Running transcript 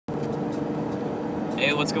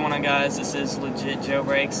Hey, what's going on, guys? This is Legit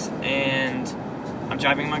Jailbreaks, and I'm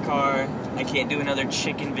driving my car. I can't do another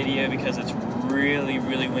chicken video because it's really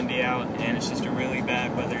windy out, and it's just a really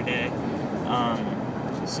bad weather day.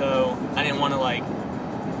 So I didn't want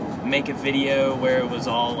to make a video where it was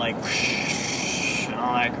all and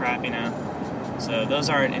all that crap, you know. So those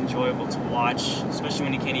aren't enjoyable to watch, especially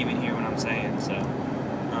when you can't even hear what I'm saying. So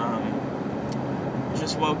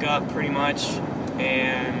just woke up pretty much,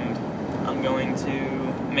 and I'm going to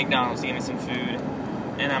McDonald's to get me some food,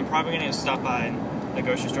 and I'm probably going to stop by the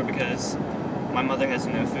grocery store because my mother has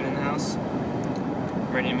no food in the house.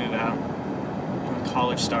 I'm ready to move out when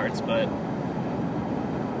college starts, but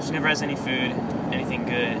she never has any food, anything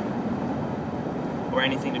good, or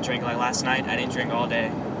anything to drink. Like last night, I didn't drink all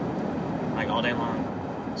day, all day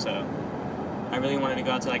long. So I really wanted to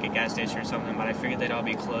go out to a gas station or something, but I figured they'd all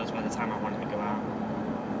be closed by the time I wanted to go out.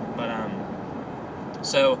 But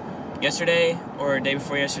so yesterday, or day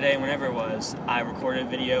before yesterday, whenever it was, I recorded a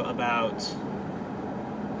video about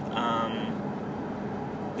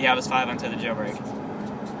the iOS 5 Untethered Jailbreak.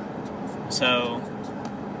 So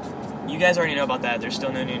you guys already know about that. There's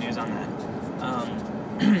still no new news on that.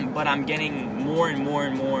 But I'm getting more and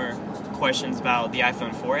more questions about the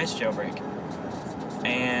iPhone 4S jailbreak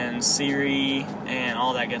and Siri and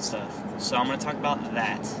all that good stuff. So I'm going to talk about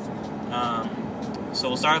that. So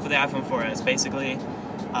we'll start off with the iPhone 4S. Basically,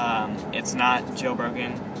 it's not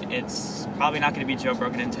jailbroken. It's probably not going to be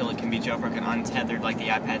jailbroken until it can be jailbroken untethered like the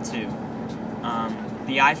iPad 2.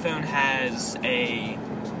 The iPhone has a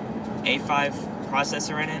A5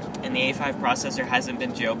 processor in it, and the A5 processor hasn't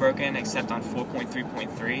been jailbroken except on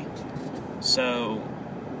 4.3.3. So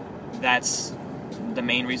that's the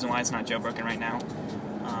main reason why it's not jailbroken right now.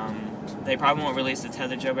 They probably won't release the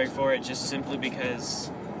tethered jailbreak for it, just simply because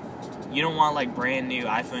you don't want brand new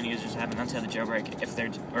iPhone users to have an untethered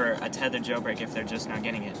jailbreak or a tethered jailbreak if they're just not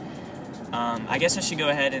getting it. I guess I should go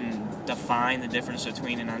ahead and define the difference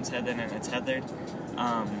between an untethered and a tethered.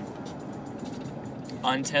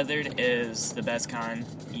 Untethered is the best kind.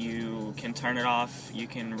 You can turn it off, you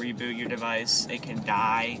can reboot your device, it can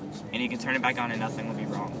die, and you can turn it back on and nothing will be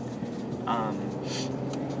wrong.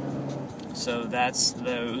 So that's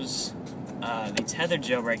those. The tethered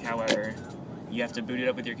jailbreak, however, you have to boot it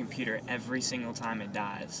up with your computer every single time it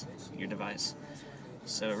dies, your device.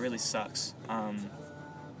 So it really sucks.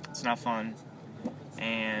 It's not fun.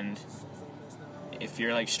 And if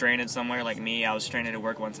you're stranded somewhere like me, I was stranded at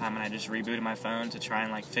work one time and I just rebooted my phone to try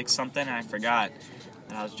and fix something, and I forgot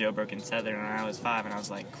that I was jailbroken tethered on iOS 5, and I was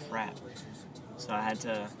like, crap. So I had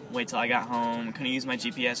to wait till I got home, couldn't use my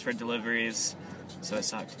GPS for deliveries, so it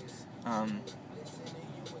sucked.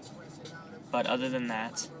 But other than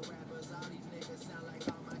that,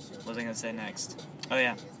 what was I going to say next? Oh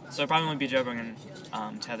yeah, so it probably won't be jailbroken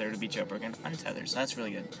tethered, it'll be jailbroken untethered, so that's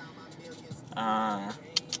really good.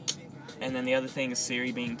 And then the other thing is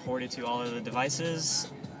Siri being ported to all of the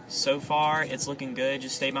devices. So far, it's looking good.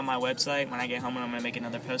 Just stay by my website. When I get home, I'm going to make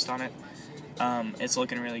another post on it. It's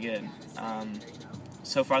looking really good.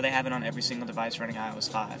 So far, they have it on every single device running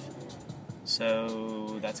iOS 5.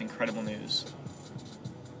 So that's incredible news.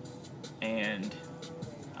 And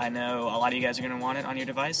I know a lot of you guys are going to want it on your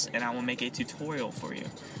device, and I will make a tutorial for you.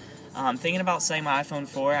 I'm thinking about selling my iPhone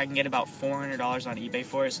 4. I can get about $400 on eBay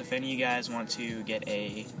for it, so if any of you guys want to get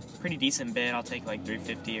a pretty decent bid, I'll take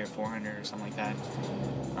 $350 or $400 or something like that.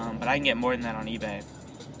 But I can get more than that on eBay.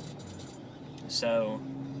 So,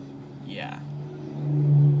 yeah.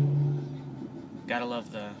 Gotta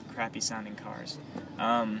love the crappy sounding cars.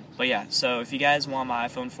 But yeah, so if you guys want my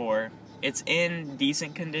iPhone 4, it's in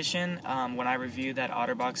decent condition. When I reviewed that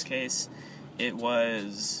OtterBox case, it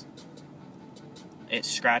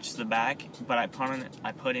scratched the back, but I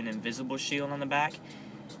put an invisible shield on the back,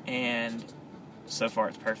 and so far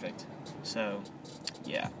it's perfect. So,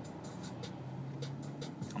 yeah.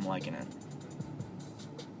 I'm liking it.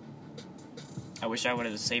 I wish I would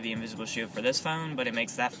have saved the invisible shield for this phone, but it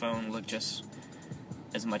makes that phone look just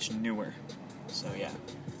as much newer. So, yeah.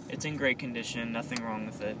 It's in great condition, nothing wrong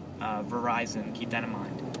with it. Verizon, keep that in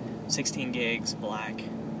mind. 16 gigs, black.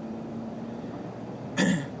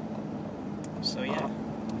 So yeah.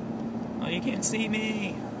 Oh, you can't see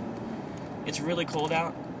me! It's really cold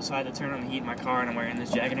out, so I had to turn on the heat in my car, and I'm wearing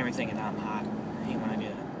this jacket and everything, and now I'm hot. I hate when I do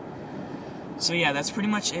that. So yeah, that's pretty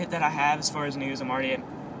much it that I have as far as news. I'm already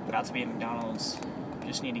about to be at McDonald's.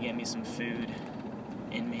 Just need to get me some food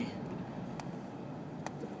in me.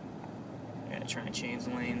 Gotta try and change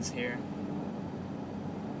lanes here.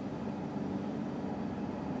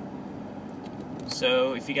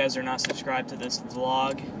 So if you guys are not subscribed to this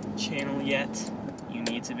vlog channel yet, you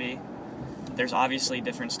need to be. There's obviously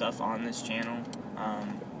different stuff on this channel.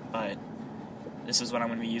 But this is what I'm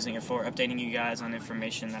going to be using it for, updating you guys on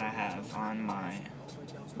information that I have on my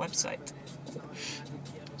website.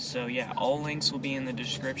 So yeah, all links will be in the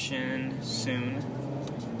description soon.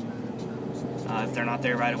 If they're not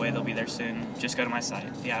there right away, they'll be there soon. Just go to my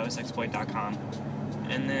site, theiosexploit.com.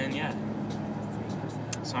 And then, yeah.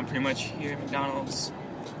 So I'm pretty much here at McDonald's.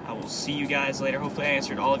 I will see you guys later. Hopefully I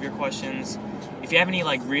answered all of your questions. If you have any,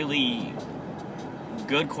 like, really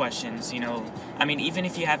good questions, you know, I mean, even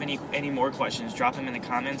if you have any more questions, drop them in the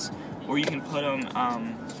comments, or you can put them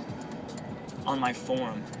on my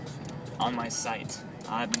forum, on my site.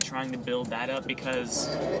 I've been trying to build that up because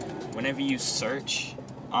whenever you search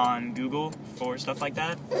on Google for stuff like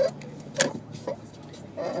that,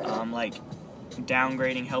 like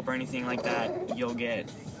downgrading help or anything like that, you'll get,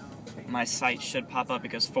 my site should pop up,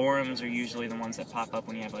 because forums are usually the ones that pop up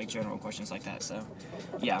when you have like general questions like that. So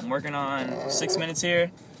yeah, I'm working on 6 minutes here,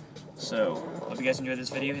 so hope you guys enjoyed this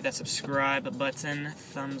video. Hit that subscribe button,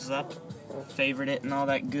 thumbs up, favorite it, and all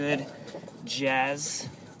that good jazz.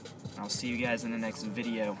 I'll see you guys in the next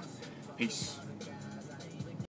video. Peace.